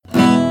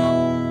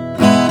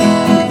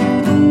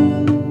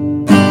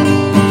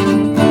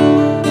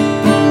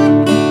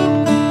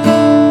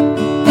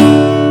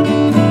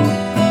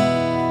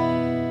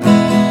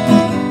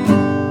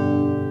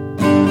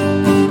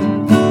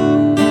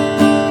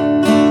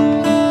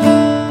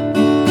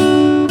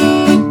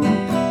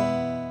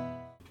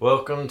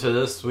welcome to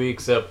this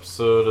week's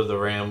episode of the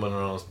Ramblin'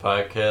 Reynolds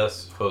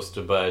podcast,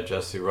 hosted by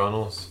Jesse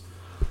Reynolds.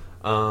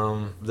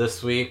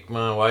 This week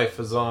my wife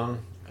is on,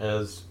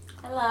 as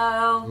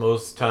hello.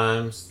 Most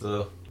times,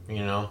 When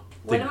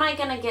am I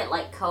gonna get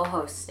like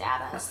co-host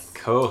status?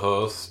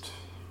 Co-host.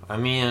 I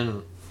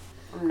mean,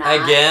 I'm not.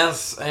 I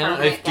guess.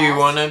 And if you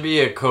want to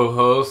be a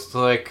co-host,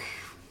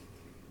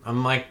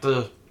 I'm like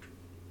I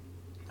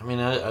don't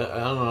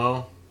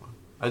know.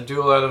 I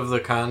do a lot of the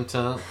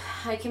content.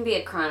 I can be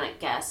a chronic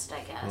guest,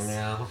 I guess.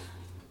 Yeah.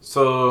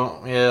 So,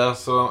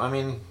 I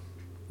mean,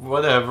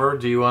 whatever.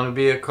 Do you want to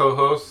be a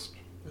co-host?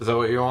 Is that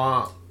what you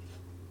want?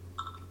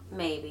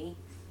 Maybe.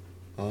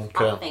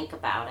 Okay. I'll think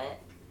about it.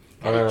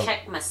 Gotta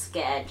check my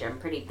schedule. I'm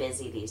pretty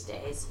busy these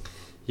days.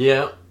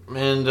 Yeah.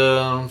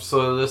 And,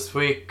 so this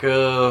week,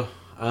 I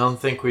don't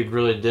think we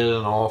really did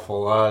an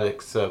awful lot,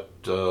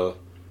 except,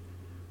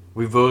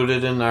 we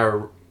voted in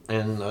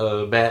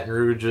Baton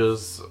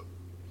Rouge's,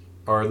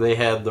 or they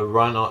had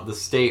the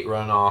state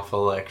runoff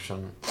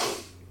election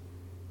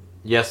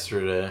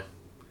yesterday,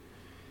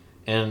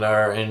 and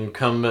our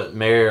incumbent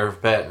mayor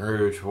of Baton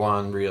Rouge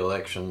won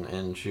re-election,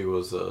 and she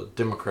was a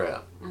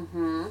Democrat.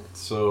 Mm-hmm.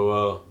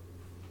 So,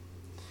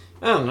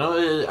 I don't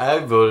know, I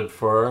voted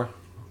for her.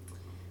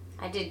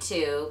 I did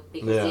too,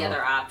 because the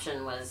other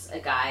option was a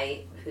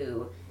guy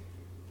who,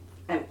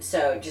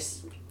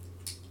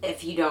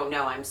 if you don't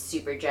know, I'm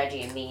super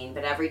judgy and mean,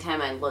 but every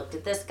time I looked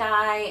at this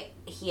guy,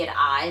 he had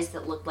eyes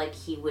that looked like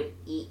he would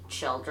eat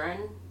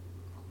children.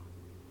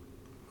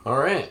 All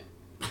right.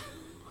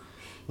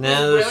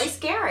 Now really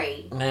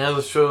scary. Now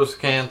the show's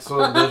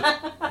canceled.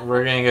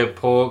 We're going to get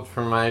pulled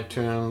from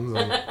iTunes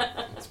and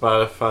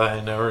Spotify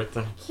and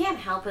everything. Can't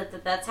help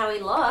it that's how he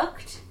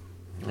looked.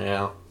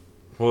 Yeah.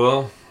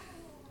 Well,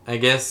 I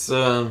guess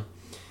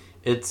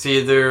it's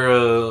either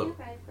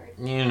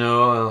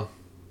a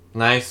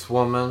nice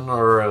woman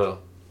or a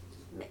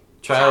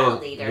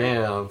child leader.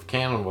 Yeah,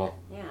 cannibal.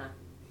 Yeah.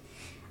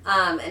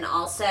 And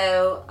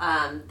also,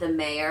 the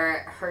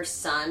mayor, her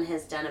son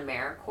has done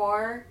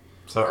AmeriCorps.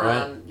 Is that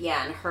right?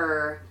 Yeah, and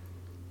her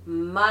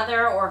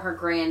mother or her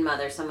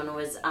grandmother, someone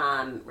was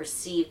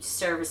received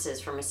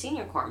services from a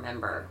Senior Corps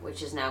member,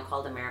 which is now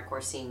called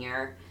AmeriCorps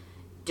Senior.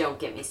 Don't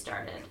get me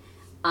started.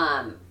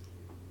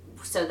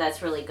 So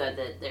that's really good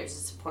that there's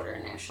a supporter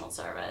in national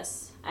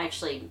service. I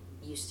actually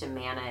used to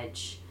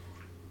manage.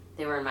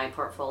 They were in my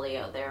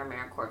portfolio, their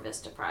AmeriCorps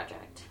Vista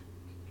project.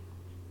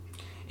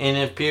 And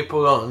if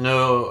people don't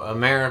know,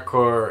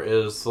 AmeriCorps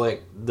is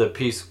like the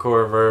Peace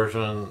Corps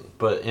version,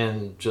 but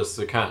in just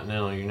the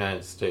continental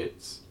United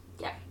States.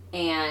 Yeah.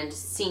 And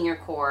Senior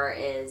Corps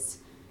is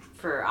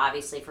for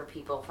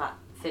people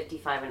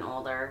 55 and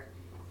older.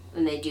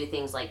 And they do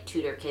things like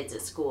tutor kids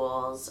at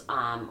schools,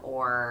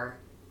 or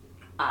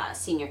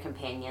senior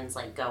companions,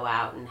 like go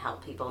out and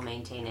help people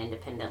maintain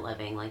independent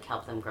living, like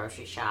help them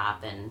grocery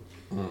shop and,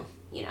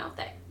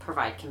 that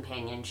provide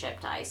companionship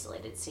to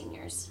isolated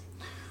seniors.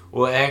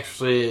 Well,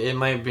 actually, it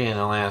might be in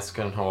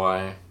Alaska and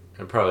Hawaii.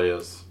 It probably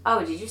is.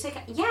 Oh, did you say?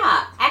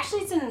 Yeah,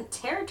 actually, it's in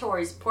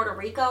territories, Puerto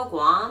Rico,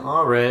 Guam.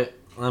 All right.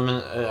 I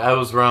mean, I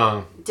was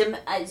wrong.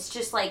 It's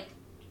just like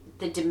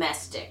the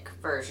domestic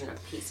version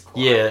of Peace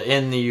Corps. Yeah,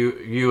 in the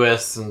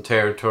U.S. and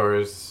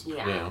territories.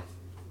 Yeah.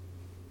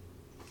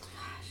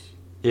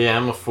 Yeah,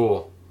 I'm a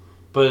fool.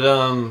 But,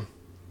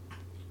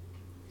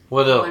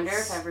 what else? I wonder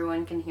if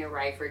everyone can hear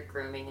Ryford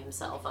grooming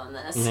himself on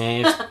this.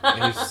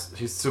 Nah,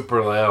 he's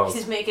super loud.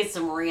 He's making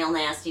some real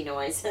nasty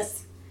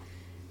noises.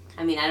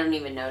 I mean, I don't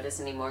even notice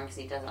anymore because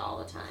he does it all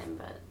the time,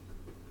 but...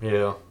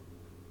 Yeah.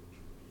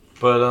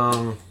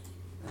 But,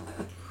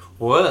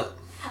 what?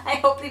 I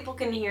hope people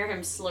can hear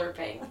him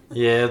slurping.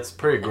 Yeah, it's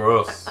pretty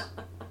gross.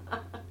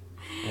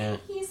 Yeah.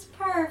 He's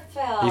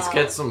perfect. He's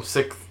got some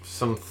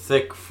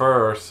thick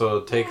fur, so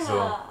it takes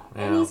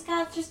And he's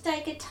got just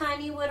like a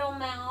tiny little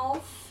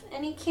mouth.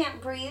 And he can't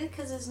breathe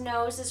because his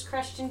nose is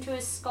crushed into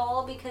his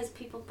skull because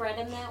people bred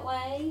him that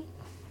way.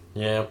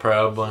 Yeah,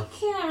 probably.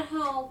 He can't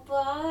help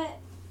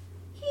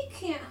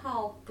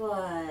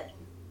it.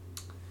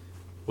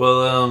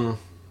 Well,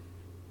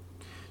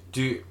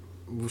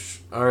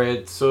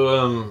 alright,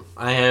 so,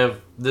 I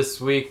have,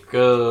 this week,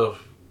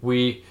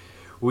 we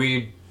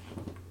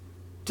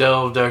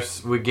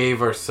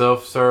gave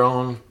ourselves our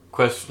own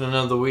question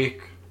of the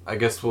week. I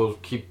guess we'll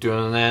keep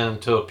doing that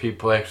until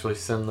people actually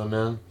send them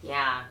in.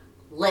 Yeah.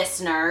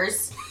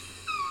 Listeners.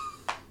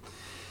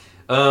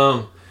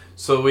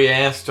 So we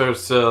asked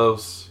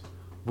ourselves,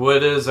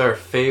 what is our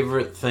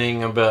favorite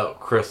thing about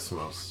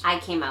Christmas? I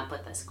came up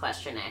with this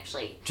question,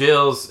 actually.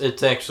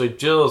 It's actually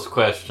Jill's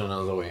question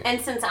of the week.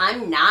 And since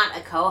I'm not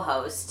a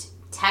co-host,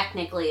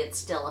 technically it's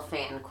still a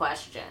fan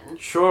question.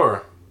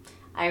 Sure.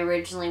 I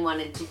originally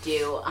wanted to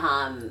do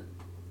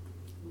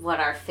what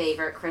our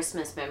favorite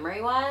Christmas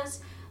memory was,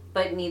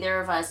 but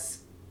neither of us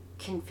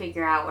can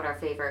figure out what our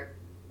favorite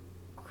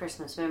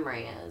Christmas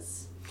memory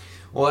is.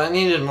 Well, I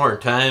needed more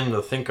time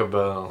to think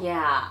about.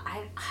 Yeah,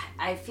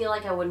 I feel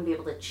like I wouldn't be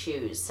able to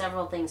choose.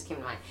 Several things came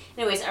to mind.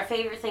 Anyways, our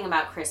favorite thing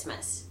about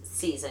Christmas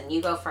season.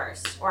 You go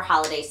first. Or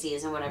holiday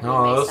season, whatever you may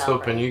I was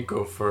celebrate. hoping you'd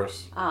go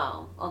first.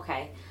 Oh,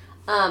 okay.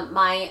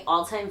 My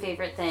all-time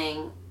favorite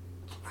thing,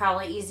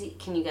 probably easy.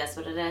 Can you guess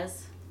what it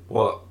is?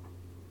 What?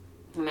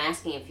 I'm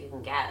asking if you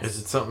can guess. Is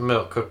it something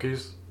about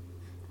cookies?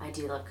 I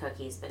do love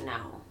cookies, but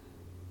no.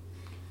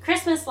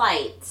 Christmas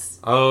lights.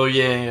 Oh,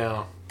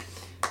 yeah.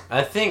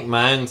 I think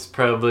mine's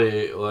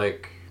probably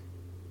like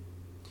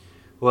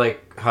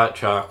hot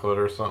chocolate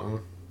or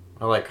something.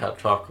 I like hot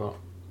chocolate.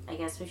 I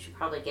guess we should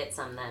probably get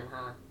some then,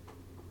 huh?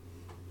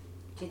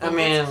 Do you I think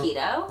mean, that's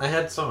keto? I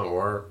had some at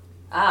work.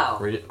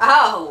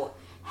 Oh,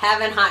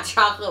 having hot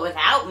chocolate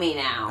without me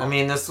now. I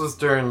mean, this was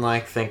during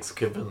like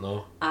Thanksgiving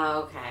though.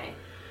 Oh, okay.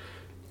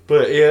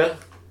 But yeah,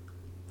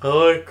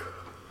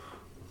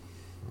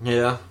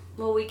 yeah.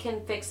 Well, we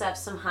can fix up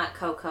some hot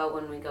cocoa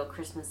when we go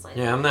Christmas lights.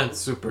 Yeah, I'm not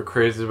super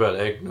crazy about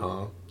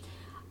eggnog.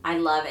 I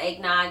love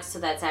eggnog, so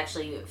that's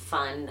actually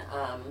fun.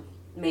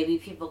 Maybe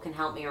people can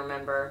help me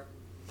remember.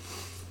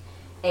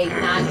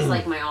 Eggnog is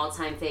like my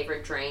all-time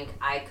favorite drink.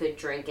 I could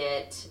drink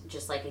it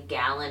just like a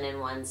gallon in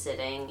one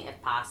sitting if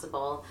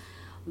possible.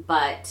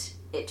 But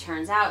it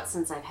turns out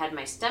since I've had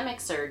my stomach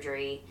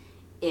surgery,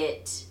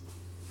 it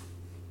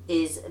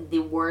is the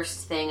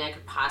worst thing I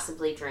could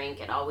possibly drink.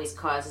 It always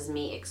causes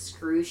me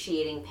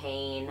excruciating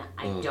pain.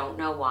 I don't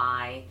know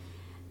why.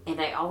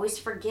 And I always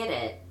forget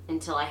it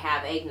until I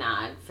have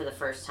eggnog for the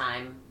first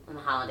time in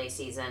the holiday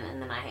season,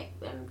 and then I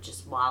am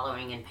just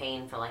wallowing in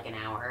pain for like an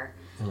hour.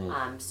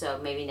 So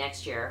maybe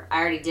next year. I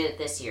already did it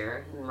this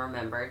year and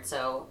remembered,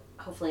 so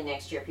hopefully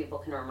next year people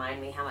can remind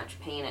me how much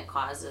pain it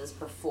causes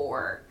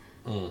before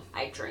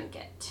I drink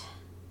it.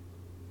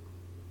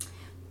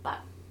 But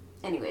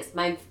anyways,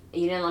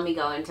 you didn't let me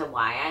go into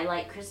why I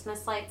like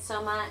Christmas lights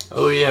so much.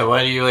 Oh yeah,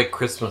 why do you like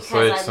Christmas lights so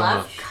much? Because I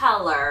love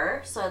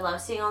color, so I love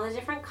seeing all the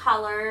different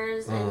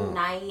colors and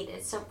night.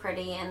 It's so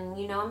pretty, and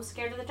I'm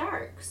scared of the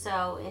dark.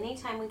 So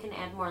anytime we can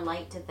add more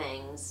light to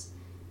things,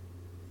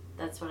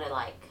 that's what I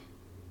like.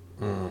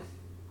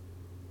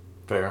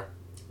 Fair.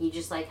 You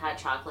just like hot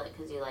chocolate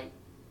because you like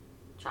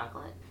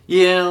chocolate.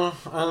 Yeah,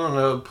 I don't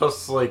know.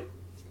 Plus, like,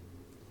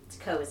 it's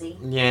cozy.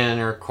 Yeah, and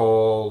you're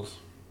cold.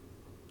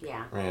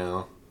 Yeah.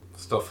 Yeah,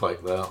 stuff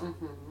like that.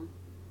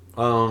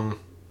 Mm-hmm.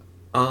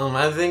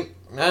 I think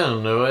I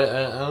don't know.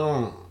 I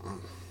don't.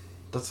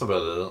 That's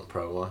about it,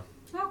 probably.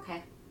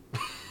 Okay.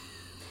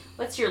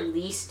 What's your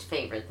least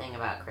favorite thing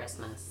about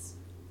Christmas?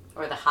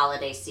 Or the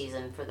holiday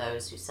season for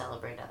those who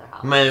celebrate other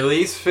holidays? My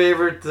least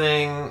favorite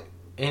thing,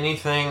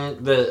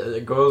 anything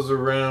that goes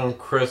around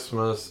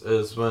Christmas,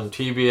 is when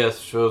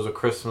TBS shows A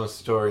Christmas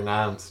Story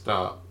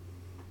nonstop.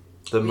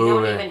 The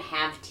movie. We don't even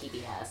have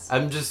TBS.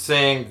 I'm just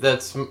saying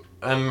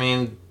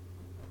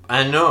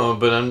I know,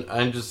 but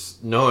I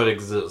just know it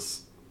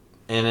exists.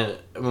 And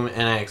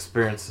I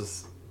experienced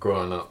this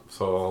growing up.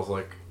 So I was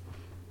like,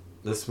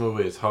 this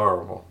movie is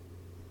horrible.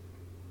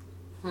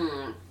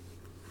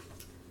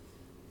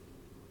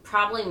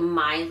 Probably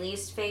my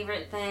least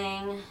favorite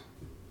thing,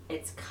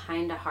 it's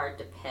kind of hard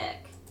to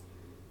pick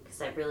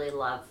because I really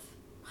love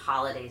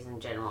holidays in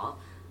general,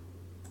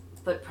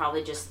 but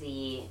probably just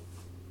the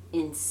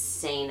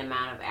insane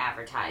amount of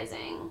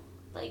advertising.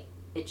 Like,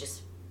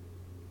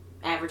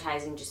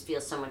 advertising just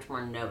feels so much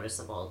more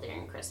noticeable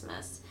during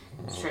Christmas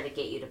to try to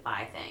get you to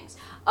buy things.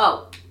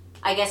 Oh,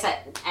 I guess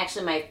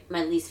actually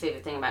my least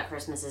favorite thing about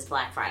Christmas is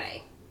Black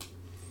Friday.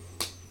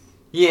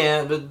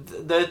 Yeah,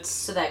 but that's...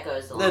 So that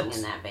goes along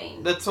in that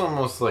vein. That's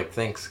almost like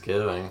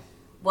Thanksgiving.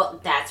 Well,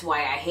 that's why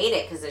I hate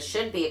it, because it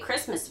should be a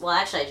Christmas... Well,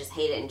 actually, I just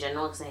hate it in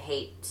general, because I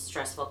hate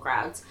stressful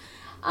crowds.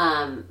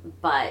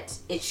 But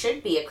it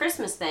should be a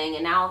Christmas thing,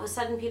 and now all of a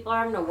sudden people are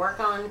having to work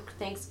on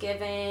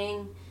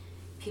Thanksgiving.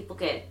 People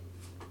get...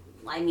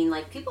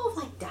 people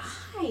have,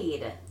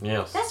 died.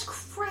 Yes. That's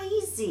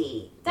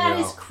crazy. That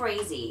is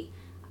crazy.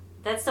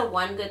 That's the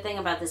one good thing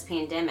about this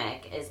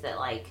pandemic, is that,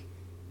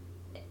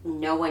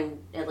 no one,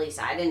 at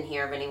least I didn't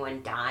hear of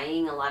anyone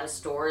dying. A lot of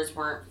stores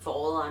weren't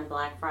full on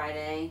Black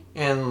Friday.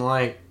 And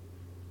I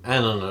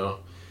don't know.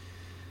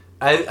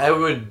 I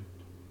would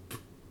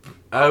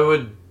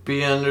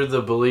be under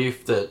the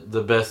belief that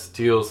the best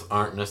deals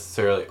aren't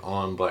necessarily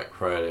on Black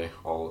Friday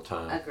all the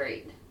time.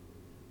 Agreed.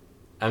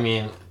 I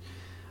mean,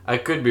 I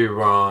could be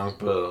wrong,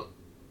 but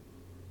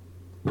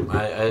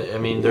I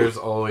mean, there's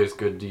always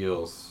good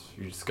deals.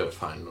 You just gotta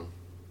find them.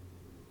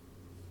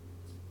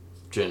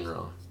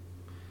 Generally.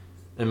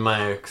 In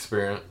my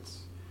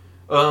experience.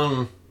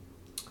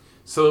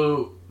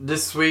 So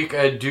this week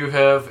I do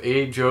have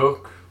a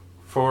joke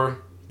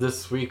for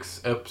this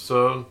week's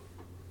episode.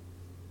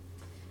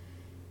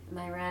 Am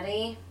I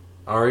ready?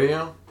 Are you?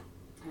 I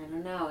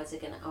don't know. Is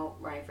it gonna... Oh,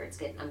 Ryford's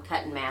getting... I'm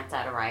cutting Matt's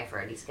out of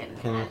Ryford. He's getting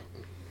mad.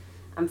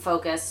 I'm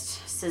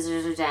focused.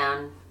 Scissors are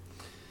down.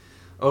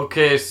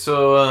 Okay,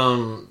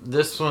 so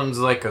this one's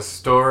like a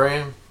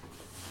story.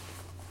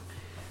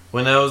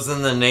 When I was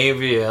in the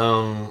Navy,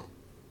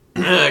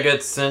 I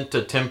got sent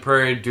to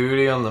temporary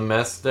duty on the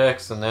mess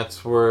decks, and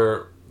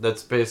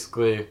that's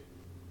basically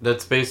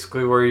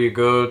where you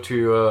go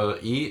to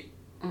eat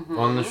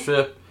on the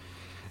ship.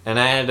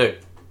 And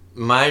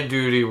my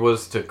duty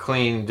was to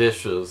clean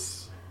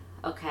dishes.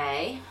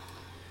 Okay.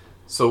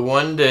 So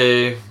one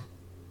day,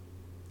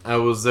 I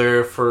was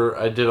there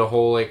I did a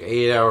whole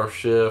 8-hour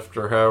shift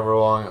or however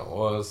long it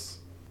was.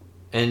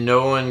 And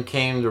no one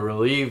came to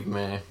relieve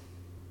me.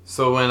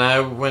 So when I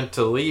went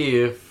to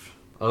leave,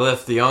 I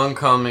left the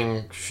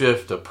oncoming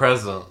shift a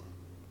present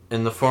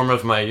in the form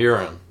of my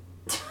urine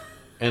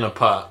in a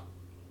pot.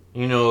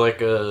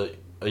 Like a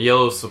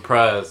yellow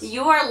surprise.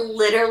 You are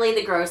literally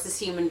the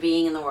grossest human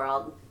being in the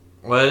world.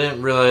 Well, I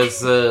didn't realize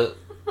that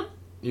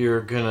you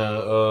were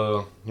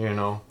gonna,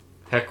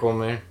 heckle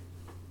me.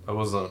 I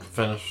wasn't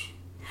finished.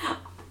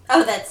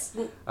 Oh, that's...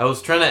 I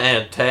was trying to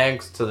add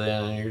tags to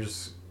that and you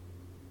just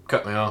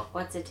cut me off.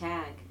 What's a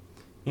tag?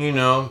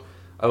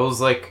 I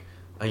was like,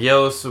 a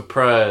yellow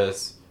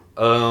surprise.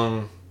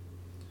 I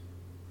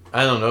don't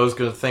know, I was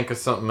gonna think of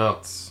something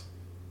else.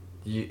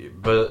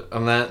 But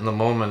I'm not in the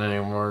moment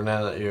anymore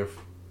now that you've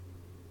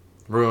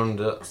ruined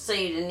it. So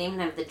you didn't even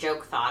have the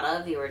joke thought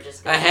of? You were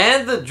just I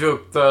had the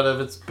joke thought of.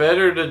 It's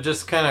better to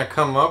just kind of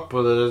come up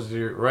with it as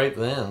you're right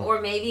then.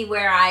 Or maybe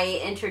where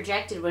I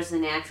interjected was the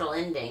natural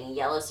ending. A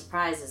yellow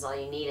surprise is all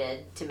you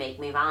needed to make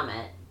me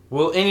vomit.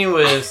 Well,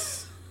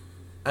 anyways,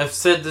 I've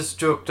said this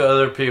joke to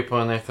other people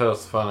and they thought it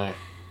was funny.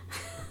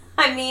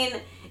 I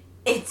mean,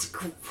 it's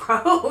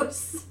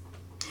gross.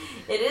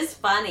 It is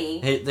funny.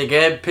 Hey, the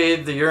guy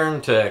paid the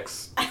urine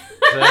tax.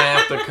 So I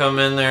have to come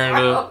in there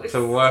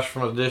to wash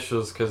my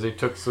dishes because he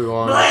took so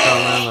long to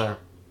come in there.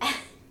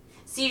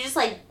 So you just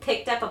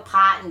picked up a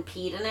pot and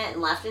peed in it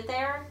and left it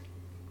there?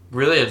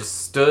 Really, I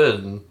just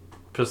stood and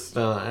pissed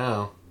on it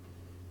out.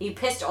 You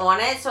pissed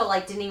on it so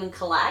it didn't even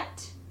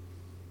collect?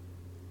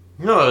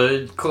 No,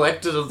 it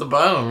collected at the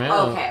bottom,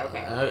 yeah. Okay.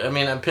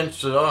 I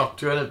pinched it off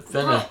too. I didn't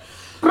finish.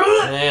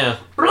 Yeah,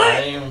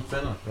 I didn't even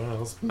finish. I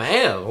was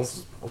mad. I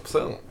was upset.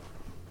 So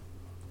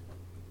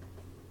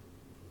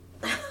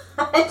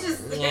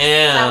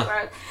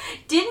gross.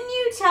 Didn't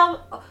you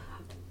tell...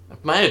 I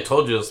might have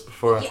told you this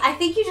before. I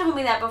think you told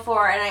me that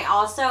before, and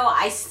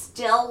I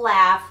still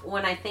laugh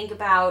when I think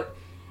about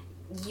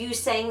you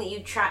saying that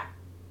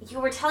you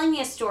were telling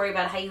me a story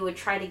about how you would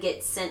try to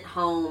get sent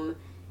home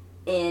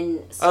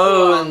in school.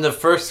 Oh, in the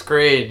first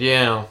grade,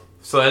 yeah.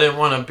 So I didn't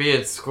want to be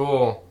at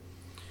school.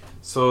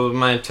 So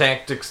my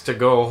tactics to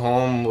go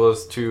home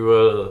was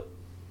to,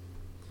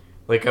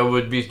 I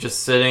would be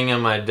just sitting at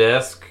my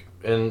desk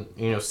and,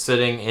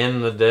 sitting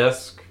in the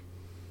desk.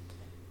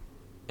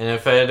 And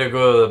if I had to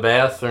go to the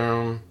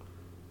bathroom,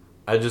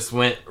 I just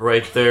went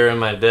right there in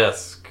my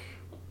desk.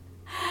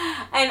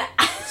 And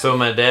so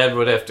my dad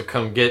would have to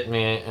come get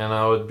me and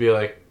I would be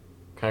like,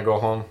 can I go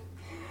home?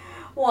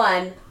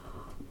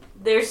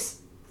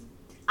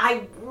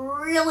 I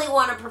really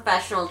want a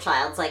professional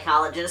child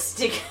psychologist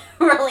to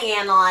really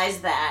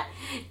analyze that.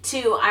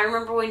 2, I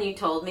remember when you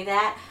told me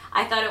that,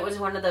 I thought it was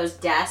one of those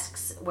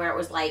desks where it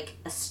was a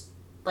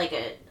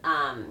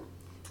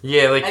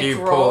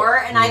drawer,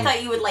 and I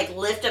thought you would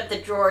lift up the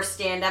drawer,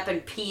 stand up,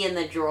 and pee in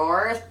the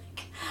drawer.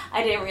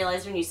 I didn't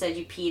realize when you said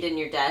you peed in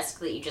your desk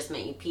that you just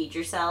meant you peed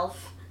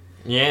yourself.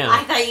 Yeah.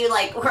 I thought you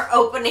were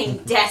opening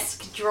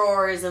desk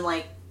drawers and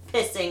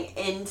pissing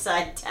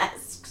inside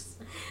desks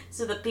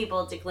so that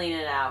people had to clean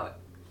it out.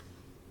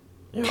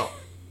 Yeah.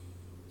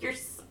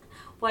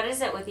 What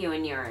is it with you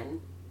and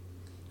urine?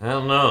 I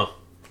don't know.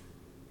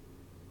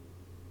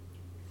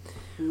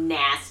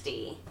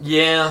 Nasty.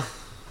 Yeah.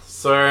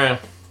 Sorry.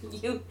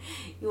 You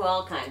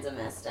all kinds of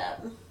messed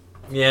up.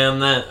 Yeah,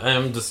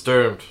 I'm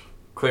disturbed.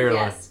 Clearly.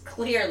 Yes,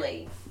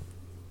 clearly.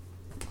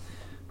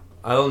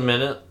 I'll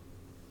admit it.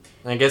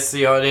 I guess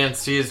the audience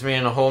sees me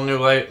in a whole new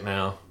light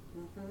now.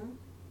 Mm-hmm.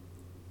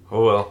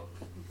 Oh well.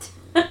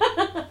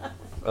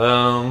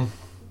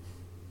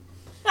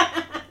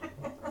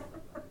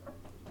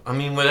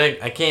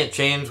 I can't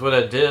change what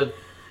I did.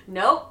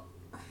 Nope.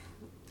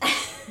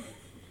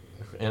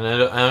 And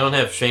I don't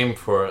have shame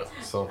for it,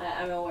 so.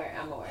 I'm aware.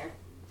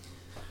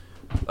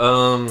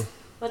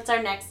 What's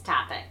our next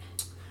topic?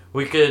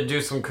 We could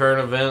do some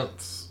current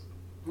events.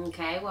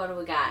 Okay, what do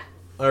we got?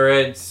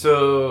 Alright,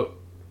 so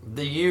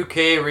the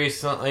UK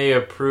recently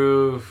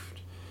approved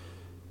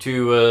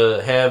to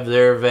have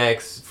their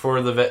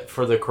for the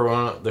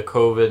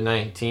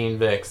COVID-19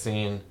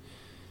 vaccine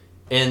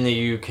in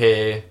the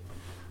UK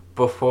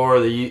before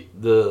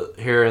the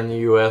here in the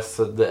US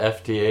the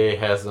FDA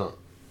hasn't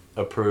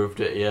approved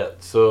it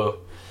yet. So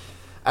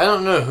I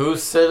don't know who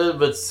said it,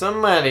 but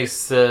somebody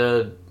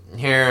said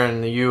here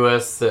in the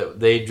US that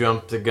they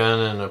jumped the gun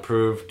and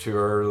approved too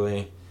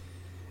early.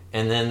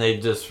 And then they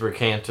just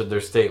recanted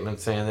their statement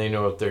saying they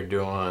know what they're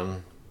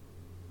doing.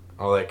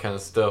 All that kind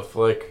of stuff.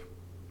 I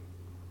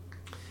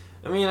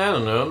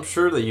don't know. I'm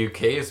sure the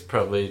UK is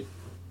probably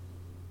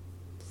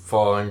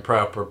following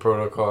proper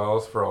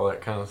protocols for all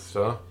that kind of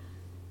stuff.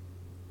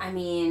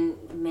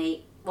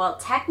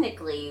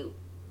 Technically,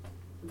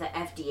 the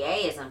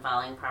FDA isn't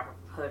following proper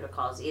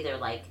protocols either.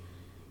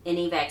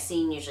 Any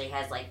vaccine usually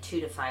has 2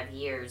 to 5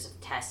 years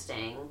of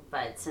testing,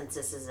 but since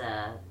this is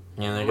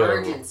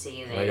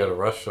emergency, they gotta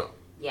rush it.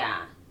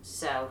 Yeah.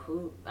 So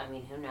who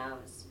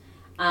knows?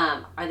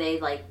 Are they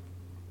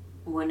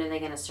when are they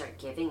gonna start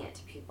giving it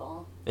to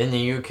people? In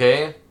the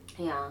UK?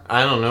 Yeah.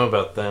 I don't know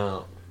about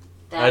that.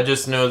 I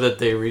just know that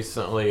they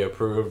recently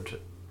approved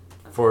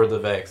for the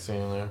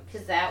vaccine there.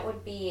 Because that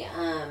would be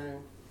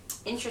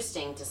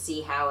interesting to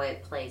see how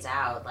it plays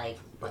out. Like,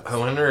 I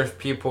wonder if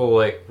people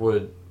like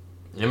would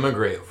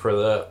immigrate for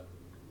that.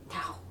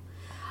 No.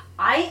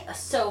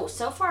 So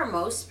far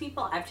most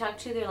people I've talked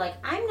to, they're like,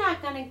 I'm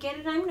not gonna get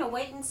it, I'm gonna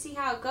wait and see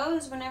how it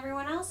goes when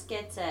everyone else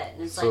gets it.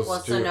 And it's like,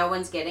 well, so no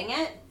one's getting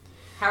it?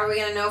 How are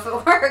we gonna know if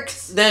it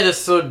works? That is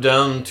so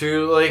dumb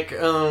too. Like,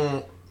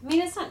 I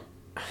mean, it's not.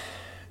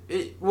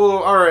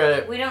 Well,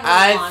 alright. We don't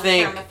know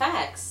long-term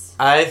effects.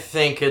 I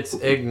think it's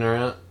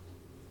ignorant.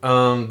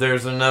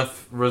 There's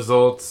enough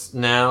results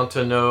now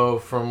to know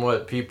from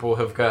what people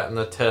have gotten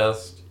the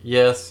test.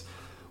 Yes.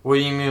 What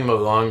do you mean by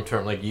long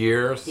term? Like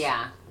years?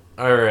 Yeah.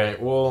 Alright,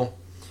 well,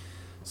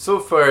 so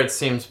far it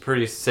seems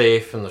pretty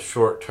safe in the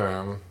short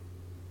term.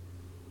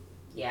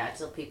 Yeah,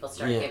 until people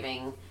start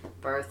giving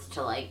birth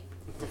to, like,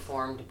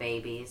 deformed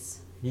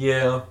babies.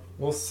 Yeah,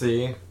 we'll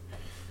see.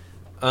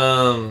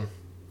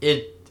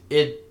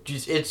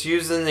 It's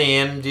using the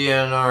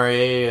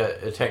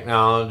mDNRA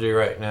technology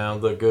right now,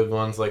 the good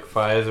ones like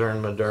Pfizer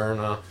and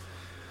Moderna,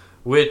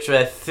 which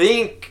I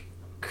think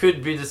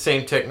could be the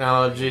same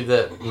technology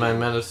that my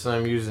medicine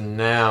I'm using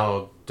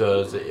now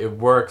does. It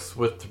works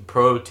with the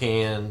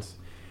proteins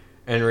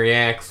and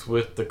reacts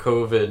with the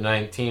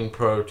COVID-19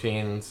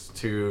 proteins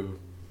to,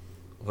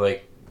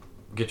 like,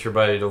 get your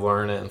body to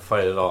learn it and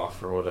fight it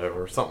off or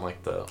whatever, something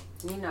like that.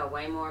 You know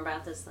way more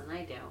about this than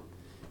I do.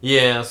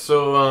 Yeah,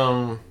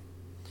 so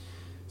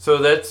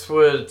that's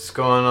what's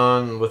going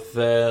on with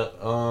that.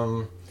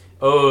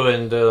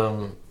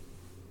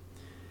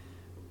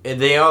 And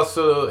they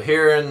also,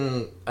 here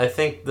in, I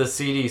think the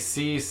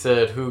CDC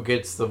said who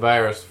gets the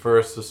virus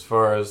first as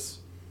far as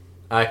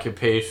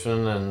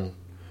occupation and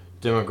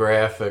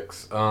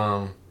demographics.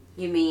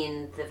 You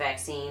mean the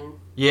vaccine?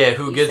 Yeah,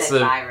 who gets the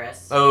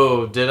virus?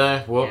 Oh, did I?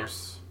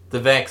 Whoops. Yeah. The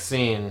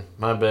vaccine.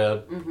 My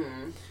bad.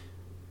 Mm-hmm.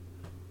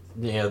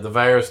 Yeah, the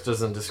virus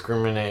doesn't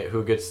discriminate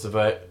who gets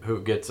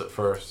who gets it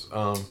first.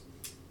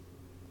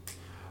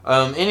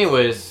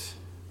 Anyways,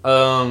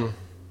 that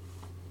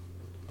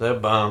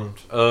bombed.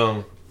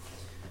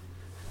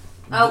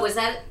 Oh, was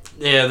that?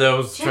 Yeah, that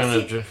was Jesse,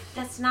 trying to.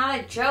 That's not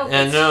a joke.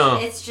 I know.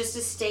 It's just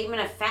a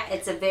statement of fact.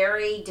 It's a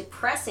very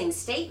depressing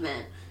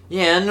statement.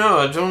 Yeah, no,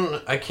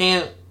 I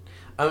can't.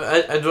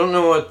 I don't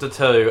know what to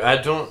tell you. I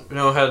don't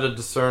know how to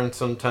discern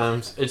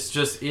sometimes. It's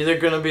just either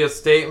going to be a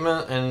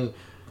statement and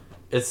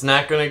it's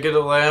not going to get a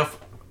laugh,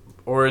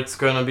 or it's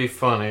going to be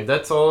funny.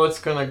 That's all it's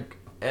going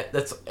to.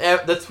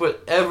 That's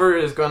whatever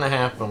is going to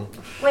happen.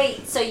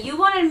 Wait, so you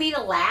wanted me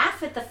to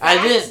laugh at the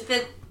fact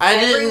that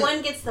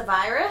everyone gets the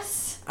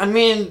virus? I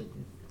mean,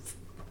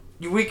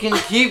 we can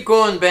keep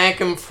going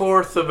back and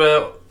forth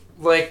about,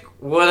 like,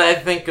 what I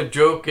think a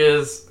joke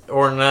is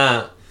or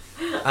not.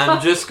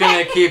 I'm just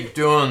going to keep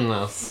doing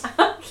this.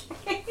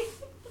 Okay.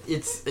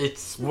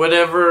 It's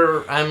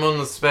whatever I'm on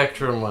the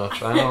spectrum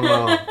with. I don't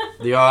know.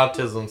 The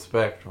autism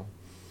spectrum.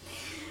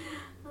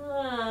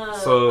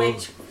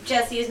 Which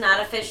Jesse is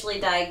not officially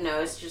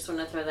diagnosed. Just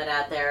want to throw that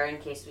out there in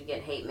case we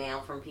get hate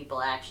mail from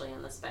people actually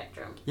on the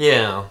spectrum.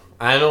 Yeah,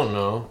 I don't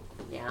know.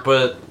 Yeah.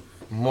 But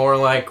more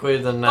likely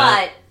than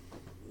not.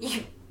 But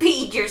you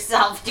peed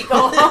yourself to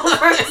go home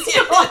from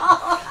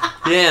school.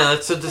 Yeah,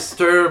 that's a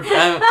disturbed.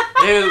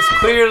 It was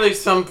clearly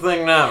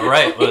something not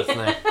right with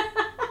me.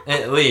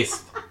 At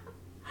least.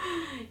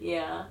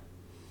 Yeah.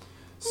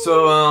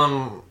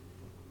 So,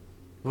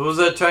 what was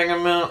I talking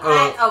about?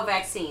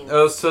 Vaccines.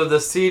 Oh, so the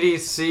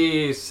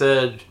CDC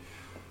said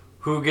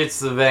who gets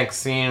the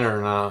vaccine or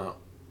not.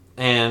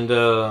 And,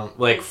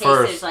 like, in case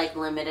first. there's, like,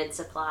 limited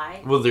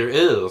supply? Well, there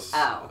is.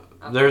 Oh.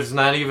 Okay. There's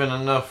not even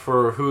enough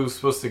for who's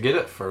supposed to get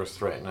it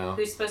first right now.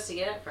 Who's supposed to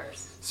get it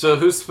first? So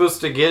who's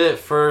supposed to get it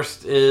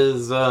first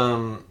is,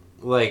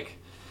 like,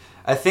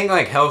 I think,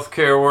 like,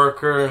 healthcare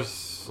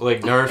workers,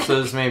 like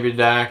nurses, maybe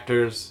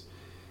doctors,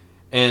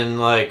 and,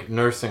 like,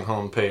 nursing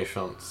home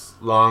patients,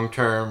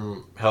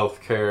 long-term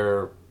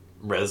healthcare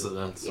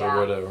residents or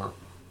whatever.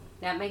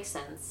 That makes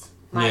sense.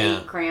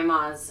 My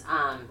grandma's,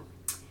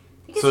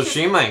 so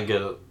she might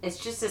get it.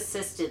 It's just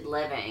assisted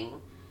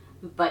living.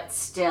 But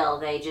still,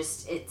 they've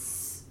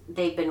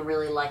been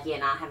really lucky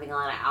at not having a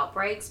lot of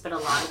outbreaks, but a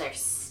lot of their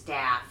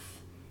staff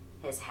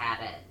has had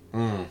it.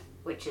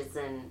 Which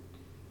isn't,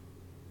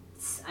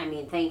 I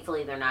mean,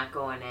 thankfully they're not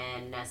going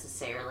in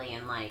necessarily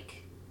and, like,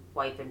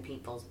 wiping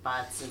people's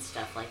butts and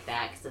stuff like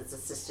that, because it's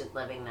assisted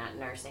living, not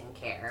nursing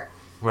care.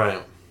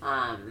 Right.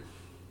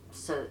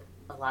 So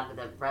a lot of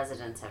the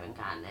residents haven't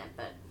gotten it,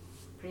 but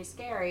pretty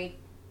scary.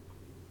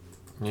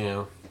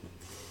 Yeah.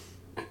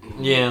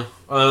 Yeah.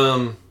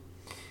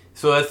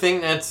 So I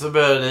think that's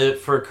about it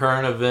for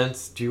current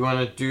events. Do you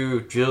want to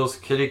do Jill's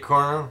Kitty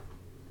Corner?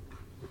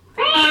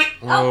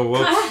 Oh,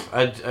 whoops.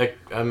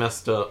 I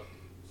messed up.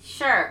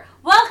 Sure.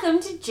 Welcome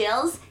to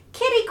Jill's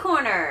Kitty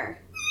Corner.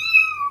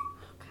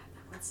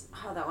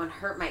 Oh, that one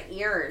hurt my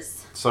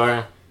ears.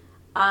 Sorry.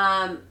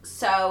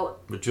 So...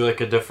 Would you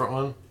like a different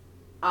one?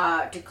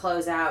 To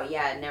close out,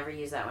 never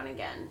use that one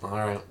again.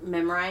 Alright.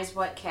 Memorize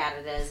what cat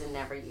it is and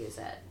never use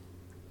it.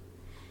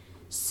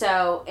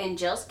 So in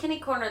Jill's Kitty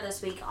Corner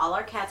this week, all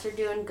our cats are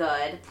doing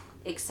good,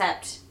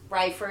 except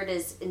Ryford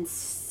is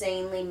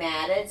insanely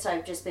matted, so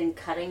I've just been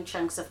cutting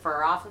chunks of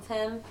fur off of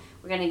him.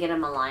 We're going to get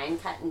him a lion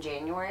cut in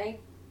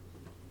January.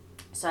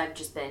 So I've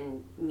just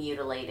been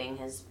mutilating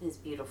his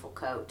beautiful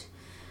coat.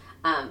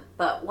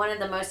 But one of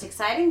the most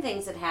exciting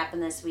things that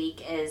happened this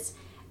week is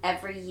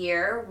every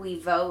year we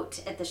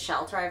vote at the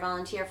shelter I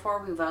volunteer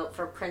for. We vote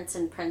for Prince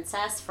and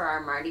Princess for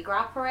our Mardi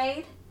Gras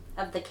parade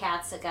of the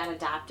cats that got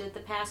adopted the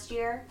past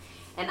year.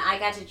 And I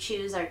got to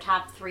choose our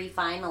top 3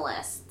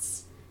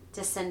 finalists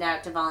to send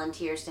out to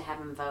volunteers to have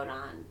them vote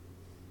on.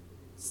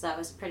 So that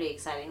was pretty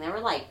exciting. There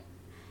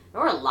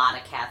were a lot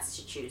of cats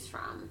to choose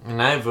from.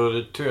 And I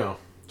voted too.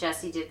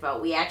 Jesse did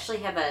vote. We actually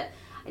have I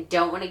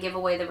don't want to give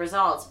away the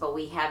results, but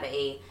we have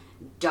a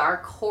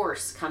dark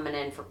horse coming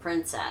in for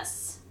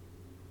Princess.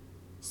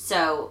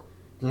 So.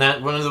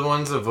 Not one of the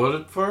ones I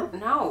voted for?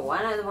 No,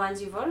 one of the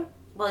ones you voted.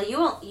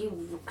 Well,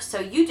 so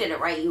you did it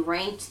right. You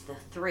ranked the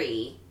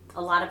 3.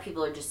 A lot of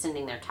people are just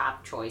sending their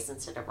top choice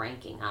instead of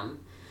ranking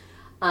them.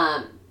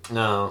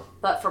 No.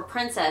 But for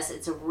Princess,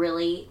 it's a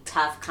really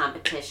tough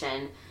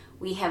competition.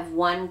 We have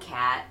one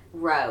cat,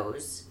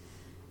 Rose,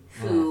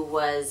 who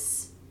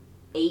was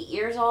 8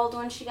 years old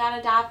when she got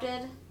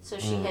adopted. So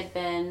she had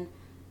been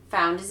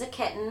found as a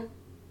kitten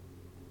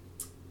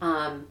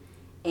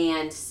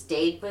and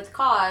stayed with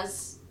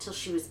Cause till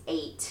she was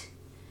 8.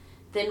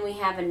 Then we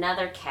have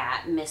another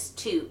cat, Miss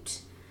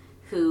Toot,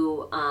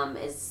 who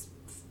is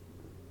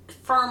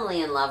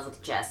firmly in love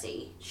with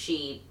Jessie.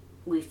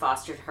 We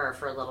fostered her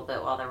for a little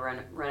bit while there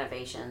were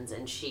renovations,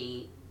 and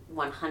she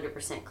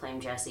 100%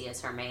 claimed Jessie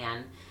as her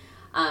man.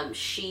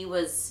 She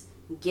was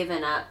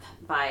given up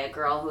by a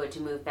girl who had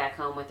to move back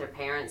home with her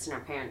parents, and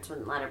her parents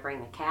wouldn't let her bring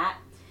the cat.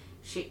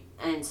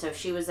 So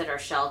she was at our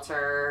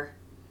shelter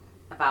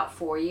about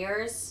 4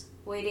 years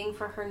waiting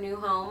for her new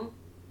home.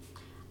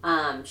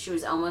 She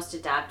was almost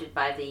adopted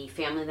by the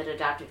family that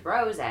adopted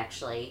Rose,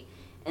 actually,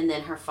 and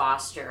then her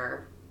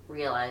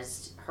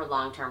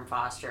long-term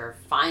foster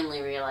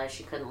finally realized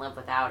she couldn't live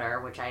without her,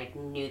 which I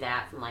knew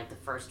that from the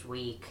first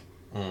week.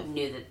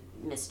 Knew that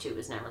Miss Toot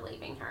was never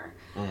leaving her.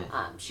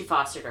 She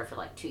fostered her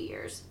for 2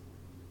 years.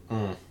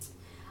 And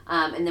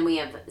then we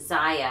have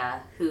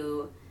Zaya,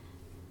 who,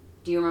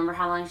 do you remember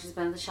how long she's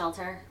been at the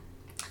shelter?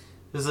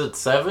 Is it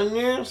 7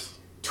 years?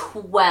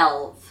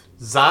 12.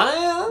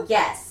 Zaya?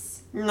 Yes.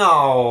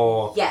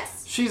 No.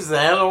 Yes. She's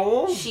that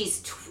old?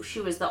 She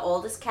was the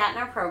oldest cat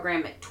in our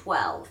program at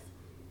 12.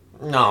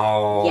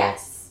 No.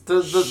 Yes.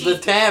 The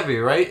tabby,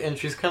 right? And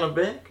she's kind of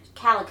big?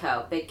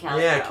 Calico. Big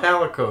Calico. Yeah,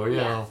 Calico,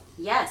 yeah.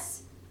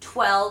 Yes.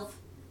 12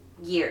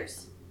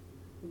 years.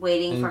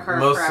 Waiting for her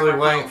mostly forever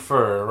white home.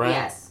 fur, right?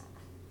 Yes.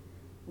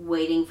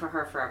 Waiting for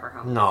her forever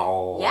home.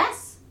 No.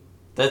 Yes.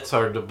 That's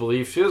hard to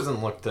believe. She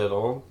doesn't look that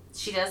old.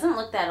 She doesn't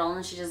look that old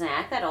and she doesn't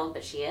act that old,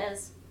 but she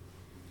is.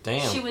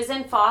 Damn. She was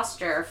in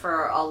foster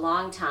for a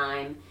long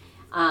time,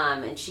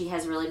 and she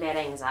has really bad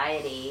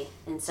anxiety,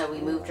 and so we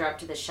moved her up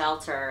to the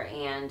shelter,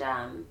 and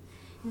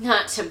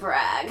not to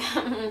brag,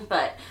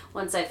 but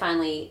once I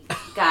finally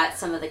got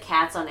some of the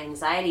cats on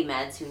anxiety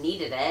meds who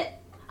needed it,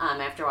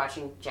 after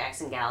watching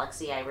Jackson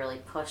Galaxy, I really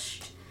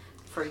pushed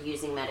for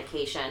using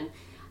medication.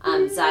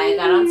 Zaya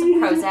got on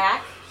some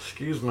Prozac.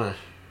 Excuse me.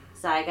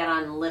 Zaya got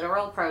on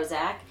literal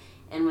Prozac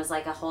and was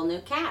like a whole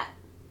new cat.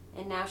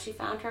 And now she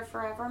found her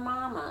forever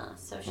mama.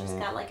 So she's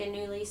got a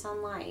new lease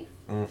on life.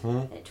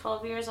 At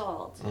 12 years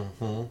old.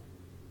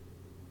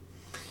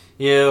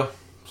 Yeah,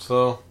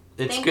 so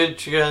it's good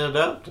she got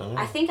adopted.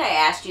 I think I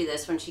asked you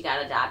this when she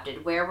got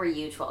adopted. Where were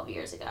you 12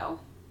 years ago?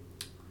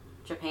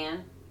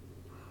 Japan?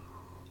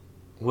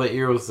 What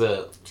year was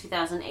that?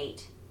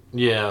 2008.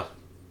 Yeah.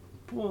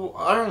 Well,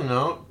 I don't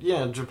know.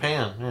 Yeah,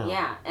 Japan. Yeah.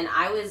 Yeah, and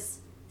I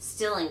was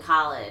still in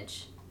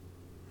college.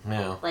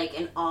 Yeah.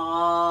 And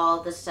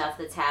all the stuff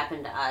that's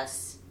happened to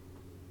us.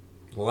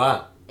 A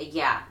lot.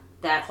 Yeah.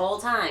 That whole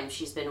time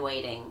she's been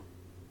waiting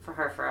for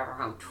her forever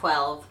home.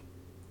 12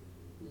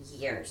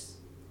 years.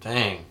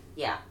 Dang.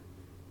 Yeah.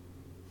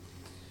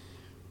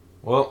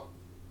 Well,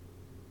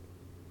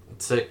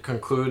 let's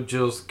conclude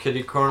Jill's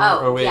Kitty Corner.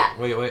 Oh, wait, yeah.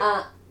 wait.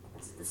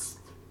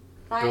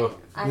 Go.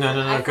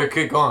 No.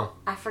 Keep going.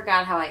 I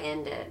forgot how I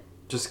ended.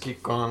 Just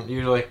keep going.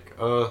 You're I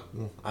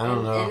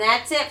don't know. And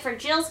that's it for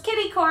Jill's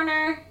Kitty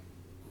Corner.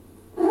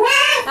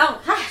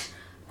 Oh, gosh.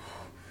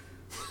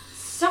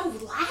 So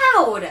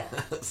loud.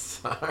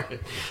 Sorry.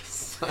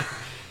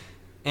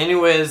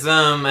 Anyways,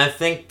 I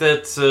think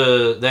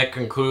that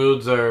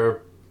concludes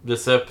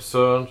this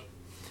episode.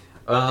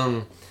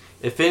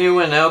 If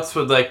anyone else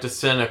would like to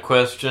send a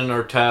question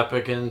or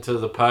topic into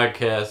the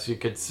podcast, you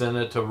could send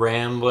it to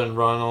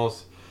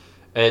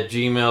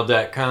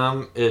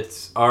ramblinrunnels@gmail.com.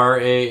 It's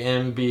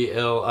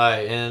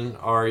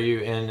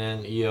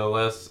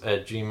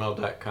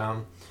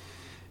RAMBLINRUNNELS@gmail.com.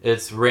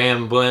 It's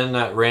ramblin',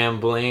 not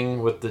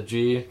rambling with the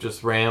G,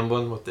 just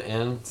ramblin' with the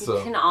N. So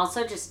you can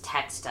also just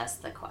text us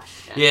the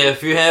question. Yeah,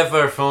 if you have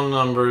our phone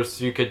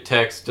numbers, you could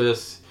text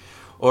us,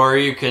 or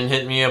you can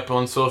hit me up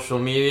on social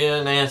media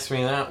and ask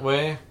me that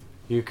way.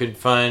 You could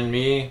find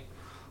me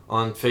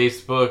on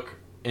Facebook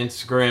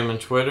Instagram and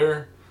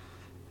Twitter.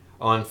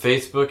 On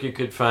Facebook, you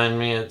could find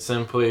me at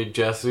simply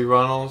Jesse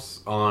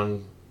Runnels.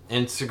 On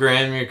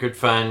Instagram, you could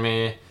find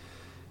me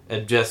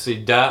at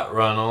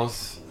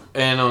Jesse.Runnels.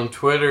 And on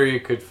Twitter, you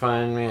could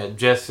find me at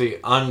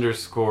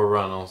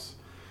Jesse_Runnels.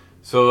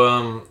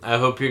 So I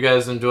hope you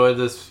guys enjoyed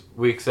this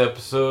week's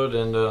episode,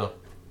 and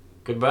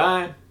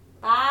goodbye.